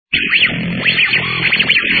Good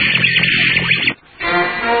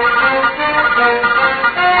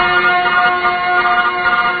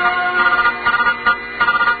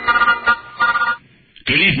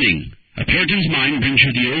evening. A Puritan's Mind brings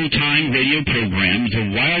you the old-time radio program,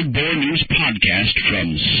 the Wild Boar News Podcast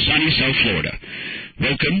from sunny South Florida.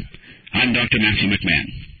 Welcome. I'm Dr. Matthew McMahon.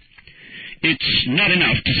 It's not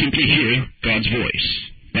enough to simply hear God's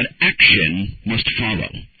voice, but action must follow.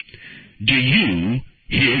 Do you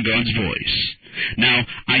hear God's voice? Now,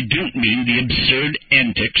 I don't mean the absurd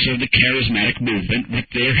antics of the charismatic movement with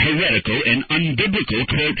their heretical and unbiblical,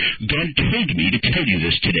 quote, God told me to tell you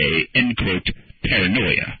this today, end quote,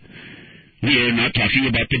 paranoia. We are not talking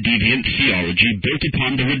about the deviant theology built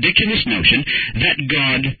upon the ridiculous notion that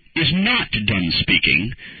God is not done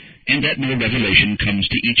speaking, and that more revelation comes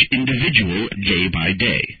to each individual day by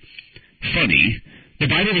day. Funny,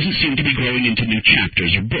 the Bible doesn't seem to be growing into new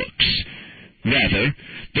chapters or books. Rather,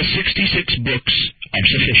 the 66 books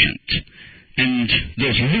are sufficient, and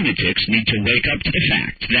those lunatics need to wake up to the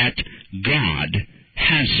fact that God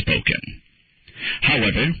has spoken.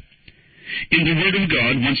 However, in the Word of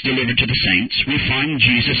God once delivered to the saints, we find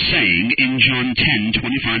Jesus saying in John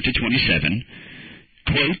 10:25-27,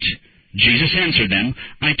 quote, Jesus answered them,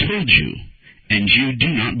 I told you, and you do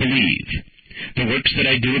not believe. The works that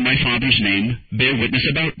I do in my Father's name bear witness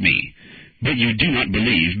about me, but you do not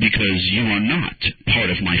believe because you are not part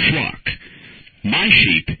of my flock. My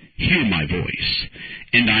sheep hear my voice,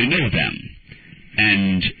 and I know them,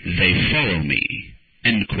 and they follow me.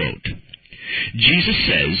 End quote. Jesus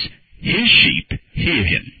says his sheep hear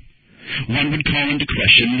him. One would call into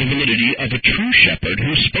question the validity of a true shepherd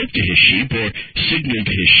who spoke to his sheep or signaled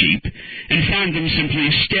to his sheep and found them simply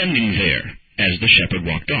standing there as the shepherd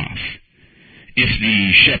walked off. If the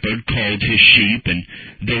shepherd called his sheep and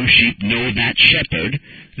those sheep know that shepherd,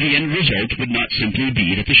 the end result would not simply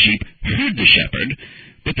be that the sheep heard the shepherd,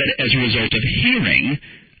 but that as a result of hearing,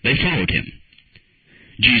 they followed him.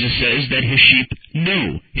 Jesus says that his sheep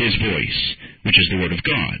know his voice, which is the word of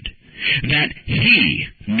God. That he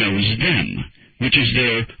knows them, which is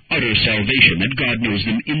their utter salvation, that God knows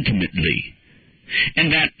them intimately.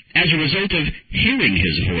 And that as a result of hearing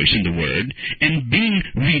his voice in the Word and being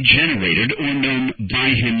regenerated or known by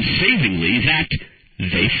him savingly, that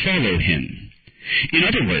they follow him. In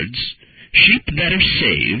other words, sheep that are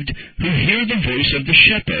saved, who hear the voice of the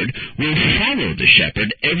shepherd, will follow the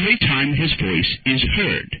shepherd every time his voice is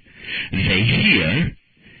heard. They hear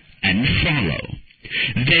and follow.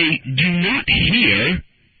 They do not hear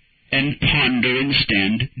and ponder and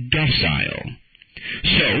stand docile.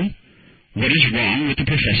 So, what is wrong with the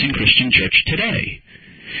professing Christian church today?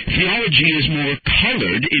 Theology is more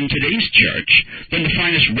colored in today's church than the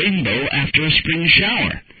finest rainbow after a spring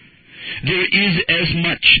shower. There is as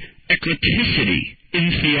much eclecticity in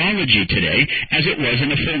theology today as it was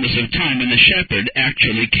in the fullness of time when the shepherd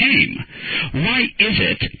actually came. Why is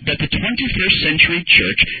it that the 21st century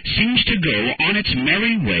church seems to go on its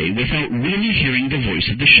merry way without really hearing the voice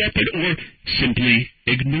of the shepherd, or simply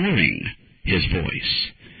ignoring his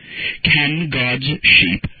voice? Can God's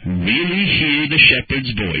sheep really hear the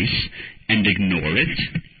shepherd's voice and ignore it?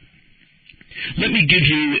 Let me give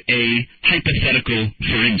you a hypothetical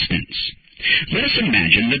for instance. Let us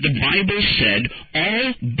imagine that the Bible said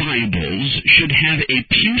all Bibles should have a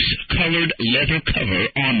puce-colored leather cover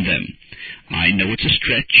on them. I know it's a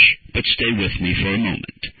stretch, but stay with me for a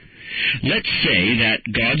moment. Let's say that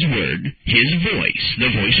God's Word, his voice, the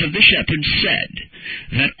voice of the shepherd, said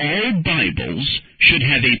that all Bibles should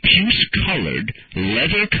have a puce-colored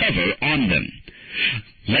leather cover on them.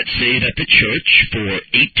 Let's say that the church, for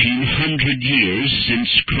 1,800 years since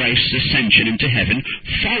Christ's ascension into heaven,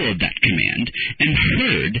 followed that command and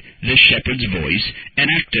heard the shepherd's voice and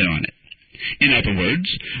acted on it. In other words,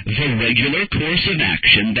 the regular course of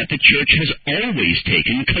action that the church has always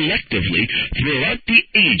taken collectively throughout the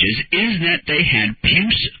ages is that they had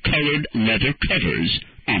puce-colored leather covers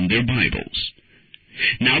on their Bibles.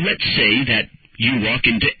 Now let's say that you walk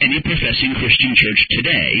into any professing Christian church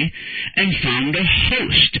today and found a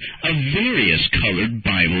host of various colored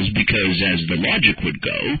Bibles because, as the logic would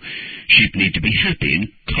go, sheep need to be happy and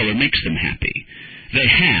color makes them happy. They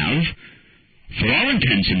have, for all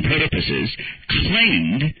intents and purposes,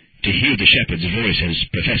 claimed to hear the shepherd's voice as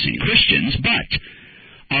professing Christians, but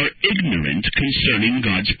are ignorant concerning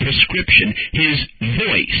God's prescription, his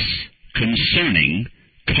voice concerning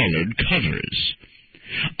colored covers.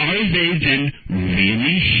 Are they then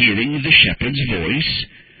really hearing the shepherd's voice,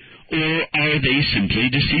 or are they simply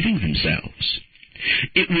deceiving themselves?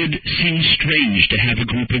 It would seem strange to have a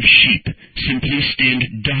group of sheep simply stand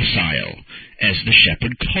docile as the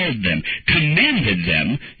shepherd called them, commanded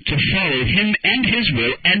them to follow him and his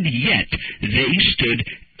will, and yet they stood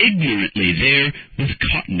ignorantly there with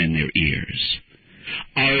cotton in their ears.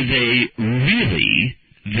 Are they really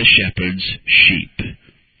the shepherd's sheep?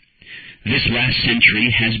 This last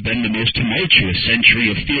century has been the most tumultuous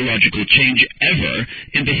century of theological change ever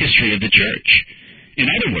in the history of the church. In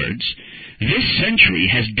other words, this century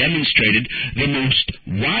has demonstrated the most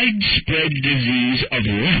widespread disease of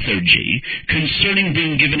lethargy concerning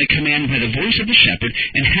being given a command by the voice of the shepherd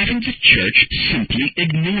and having the church simply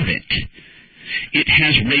ignore it. It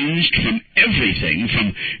has ranged from everything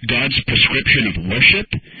from God's prescription of worship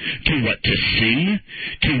to what to sing,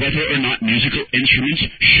 to whether or not musical instruments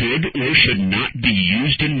should or should not be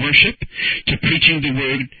used in worship, to preaching the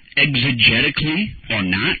word exegetically or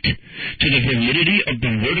not, to the validity of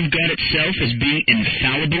the Word of God itself as being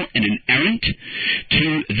infallible and inerrant, to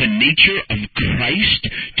the nature of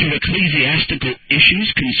Christ, to ecclesiastical issues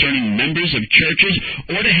concerning members of churches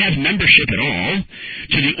or to have membership at all,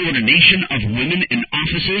 to the ordination of women in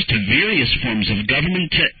offices, to various forms of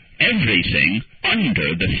government, to everything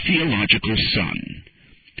under the theological sun.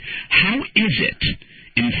 How is it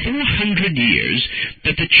in 400 years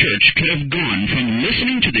that the church could have gone from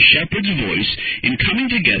listening to the shepherd's voice in coming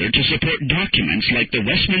together to support documents like the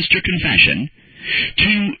Westminster Confession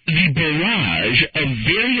to the barrage of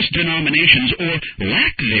various denominations or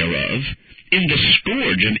lack thereof in the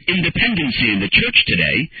scourge of independency in the church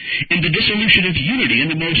today and the dissolution of unity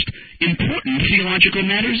in the most important theological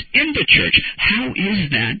matters in the church? How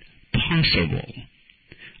is that possible?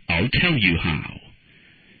 I'll tell you how.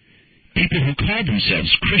 People who call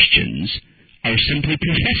themselves Christians are simply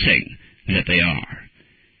professing that they are,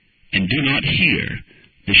 and do not hear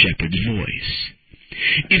the shepherd's voice.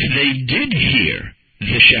 If they did hear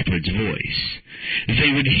the shepherd's voice,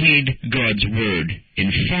 they would heed God's word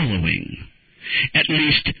in following, at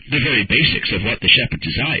least the very basics of what the shepherd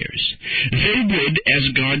desires. They would, as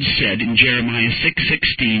God said in Jeremiah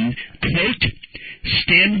 6:16, quote,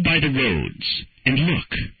 "Stand by the roads and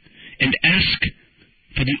look, and ask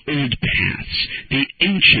for the old paths, the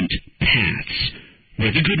ancient paths,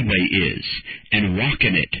 where the good way is, and walk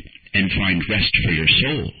in it, and find rest for your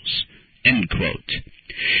souls." End quote.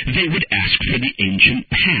 They would ask for the ancient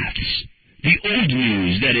paths, the old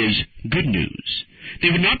news, that is, good news.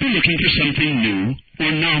 They would not be looking for something new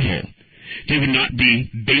or novel. They would not be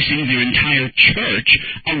basing their entire church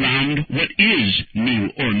around what is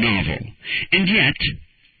new or novel. And yet,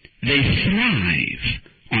 they thrive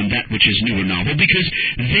on that which is new or novel, because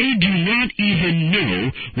they do not even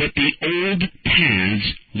know what the old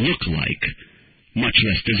paths look like, much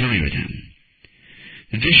less desire them.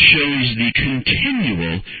 This shows the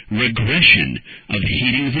continual regression of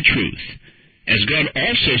heeding the truth. As God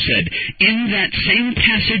also said in that same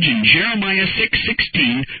passage in Jeremiah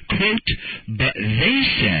 6:16, quote, "But they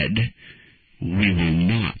said, we will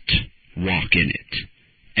not walk in it."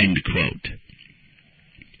 End quote.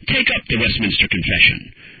 Take up the Westminster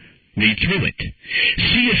Confession. Read through it.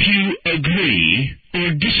 See if you agree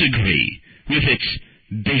or disagree with its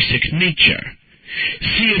basic nature.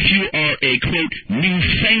 See if you are a, quote,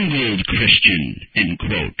 "newfangled Christian," end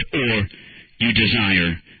quote, or you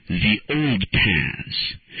desire the old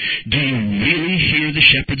paths. Do you really hear the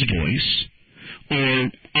shepherd's voice,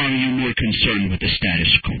 or are you more concerned with the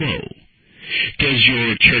status quo? Does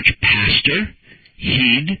your church pastor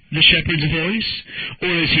heed the shepherd's voice,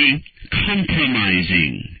 or is he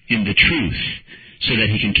compromising in the truth so that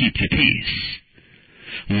he can keep the peace?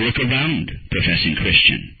 Look around, professing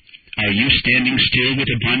Christian. Are you standing still with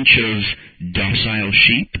a bunch of docile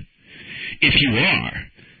sheep? If you are,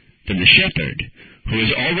 then the shepherd, who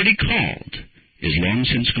is already called, is long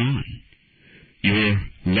since gone. You're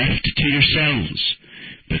left to yourselves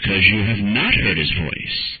because you have not heard his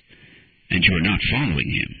voice, and you are not following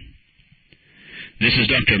him. This is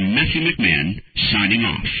Dr. Matthew McMahon signing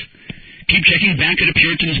off. Keep checking back at A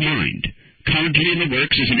Puritan's Mind. Currently in the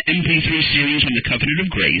works is an MP3 series on the Covenant of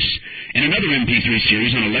Grace and another MP3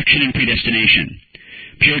 series on election and predestination.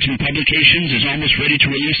 Puritan Publications is almost ready to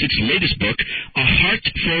release its latest book, A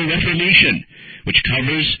Heart for Reformation, which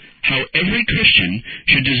covers how every Christian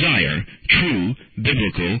should desire true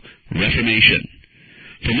biblical reformation.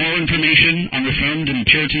 For more information on Reformed and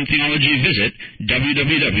Puritan theology, visit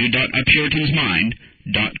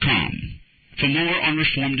www.apuritansmind.com. For more on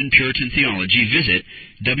Reformed and Puritan theology, visit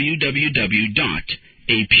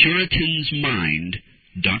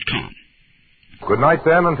www.apuritansmind.com. Good night,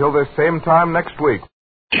 then, until this same time next week.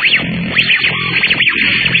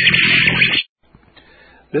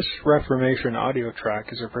 This Reformation audio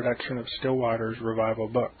track is a production of Still Waters Revival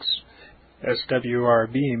Books.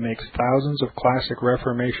 SWRB makes thousands of classic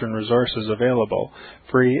Reformation resources available,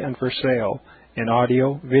 free and for sale, in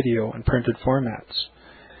audio, video, and printed formats.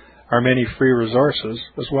 Our many free resources,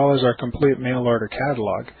 as well as our complete mail-order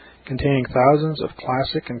catalog, containing thousands of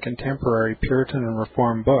classic and contemporary Puritan and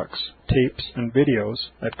Reformed books, tapes, and videos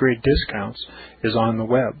at great discounts, is on the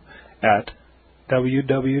web at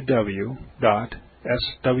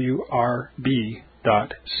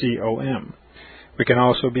www.swrb.com. We can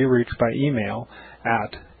also be reached by email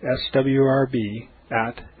at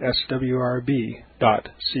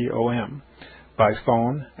swrb@swrb.com, by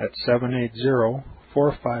phone at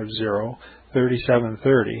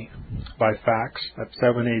 780-450-3730, by fax at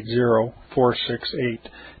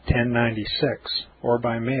 780-468-1096, or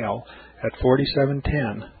by mail at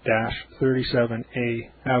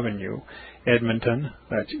 4710-37A Avenue, Edmonton,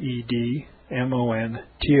 that's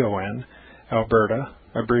Edmonton, Alberta,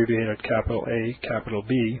 abbreviated capital A, capital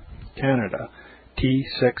B, Canada,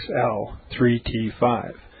 T6L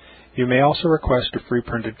 3T5. You may also request a free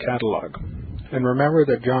printed catalog. And remember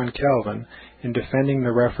that John Calvin, in defending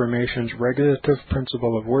the Reformation's regulative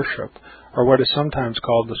principle of worship, or what is sometimes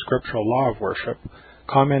called the scriptural law of worship,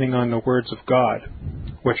 commenting on the words of God,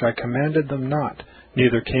 which I commanded them not,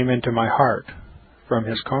 neither came into my heart, from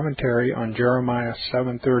his commentary on Jeremiah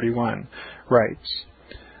 7:31, writes,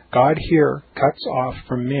 God here cuts off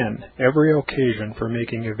from men every occasion for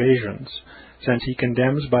making evasions, since he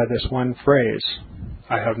condemns by this one phrase,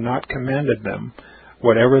 I have not commanded them,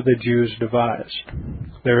 whatever the Jews devised.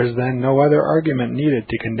 There is then no other argument needed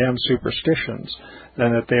to condemn superstitions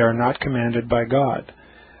than that they are not commanded by God.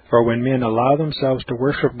 For when men allow themselves to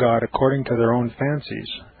worship God according to their own fancies,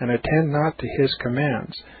 and attend not to his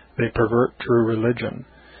commands, they pervert true religion.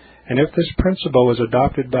 And if this principle is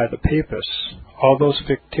adopted by the papists, all those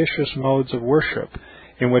fictitious modes of worship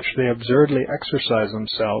in which they absurdly exercise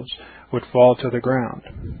themselves would fall to the ground.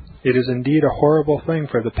 It is indeed a horrible thing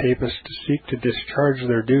for the papists to seek to discharge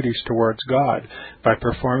their duties towards God by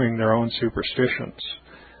performing their own superstitions.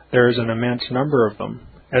 There is an immense number of them,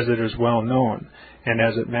 as it is well known, and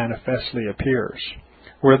as it manifestly appears.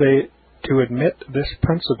 Were they to admit this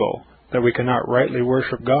principle, that we cannot rightly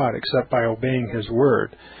worship God except by obeying his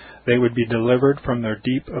word, they would be delivered from their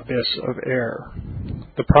deep abyss of error.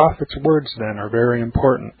 The prophet's words, then, are very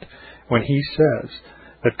important, when he says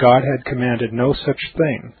that God had commanded no such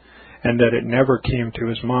thing, and that it never came to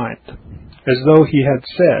his mind, as though he had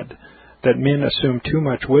said that men assume too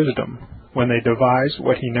much wisdom when they devise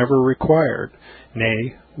what he never required,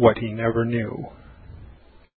 nay, what he never knew.